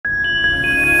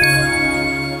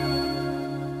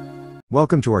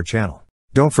Welcome to our channel.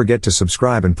 Don't forget to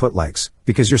subscribe and put likes,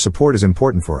 because your support is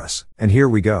important for us. And here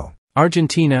we go.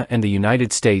 Argentina and the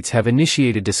United States have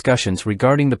initiated discussions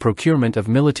regarding the procurement of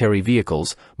military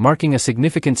vehicles, marking a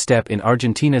significant step in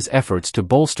Argentina's efforts to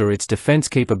bolster its defense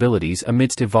capabilities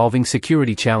amidst evolving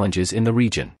security challenges in the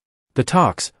region. The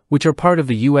talks, which are part of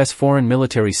the U.S. Foreign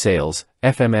Military Sales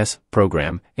 (FMS)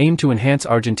 program, aim to enhance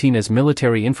Argentina's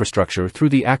military infrastructure through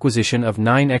the acquisition of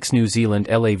 9 New Zealand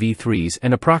LAV IIIs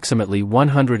and approximately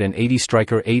 180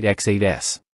 Stryker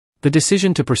 8x8s. The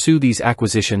decision to pursue these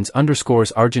acquisitions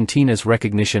underscores Argentina's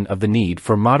recognition of the need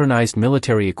for modernized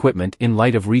military equipment in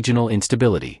light of regional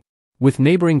instability. With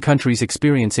neighboring countries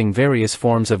experiencing various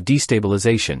forms of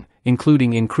destabilization,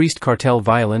 including increased cartel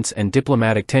violence and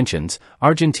diplomatic tensions,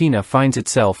 Argentina finds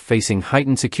itself facing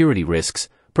heightened security risks,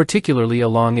 particularly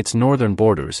along its northern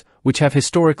borders, which have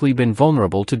historically been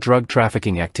vulnerable to drug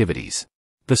trafficking activities.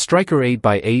 The Stryker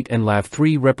 8x8 and LAV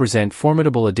III represent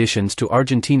formidable additions to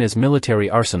Argentina's military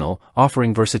arsenal,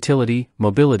 offering versatility,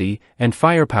 mobility, and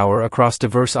firepower across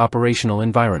diverse operational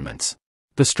environments.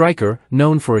 The Stryker,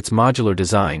 known for its modular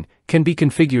design, can be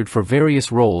configured for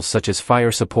various roles such as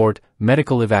fire support,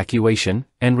 medical evacuation,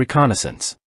 and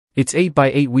reconnaissance. Its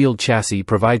 8x8 wheeled chassis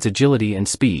provides agility and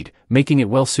speed, making it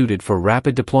well-suited for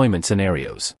rapid deployment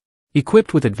scenarios.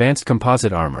 Equipped with advanced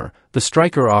composite armor, the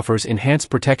Stryker offers enhanced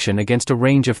protection against a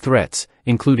range of threats,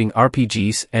 including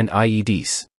RPGs and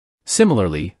IEDs.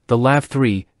 Similarly, the LAV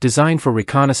III, designed for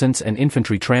reconnaissance and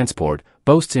infantry transport,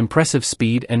 boasts impressive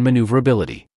speed and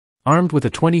maneuverability. Armed with a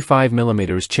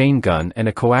 25mm chain gun and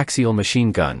a coaxial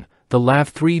machine gun, the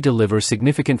LAV III delivers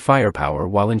significant firepower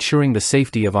while ensuring the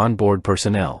safety of onboard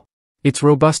personnel. Its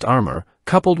robust armor,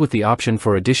 coupled with the option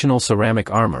for additional ceramic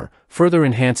armor, further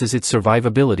enhances its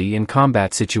survivability in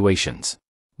combat situations.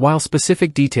 While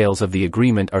specific details of the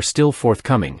agreement are still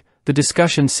forthcoming, the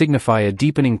discussions signify a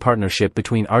deepening partnership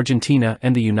between Argentina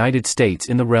and the United States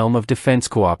in the realm of defense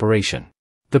cooperation.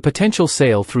 The potential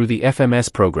sale through the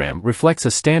FMS program reflects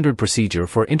a standard procedure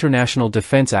for international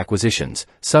defense acquisitions,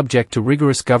 subject to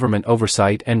rigorous government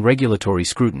oversight and regulatory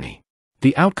scrutiny.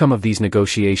 The outcome of these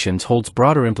negotiations holds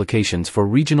broader implications for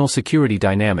regional security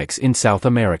dynamics in South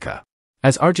America.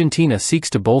 As Argentina seeks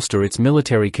to bolster its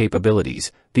military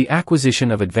capabilities, the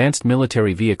acquisition of advanced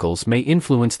military vehicles may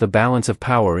influence the balance of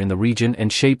power in the region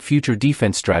and shape future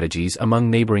defense strategies among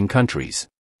neighboring countries.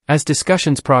 As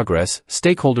discussions progress,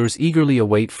 stakeholders eagerly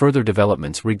await further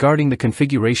developments regarding the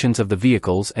configurations of the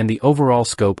vehicles and the overall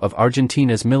scope of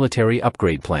Argentina's military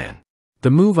upgrade plan.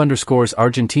 The move underscores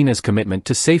Argentina's commitment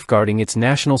to safeguarding its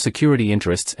national security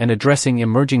interests and addressing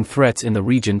emerging threats in the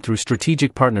region through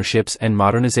strategic partnerships and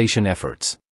modernization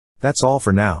efforts. That's all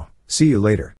for now. See you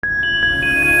later.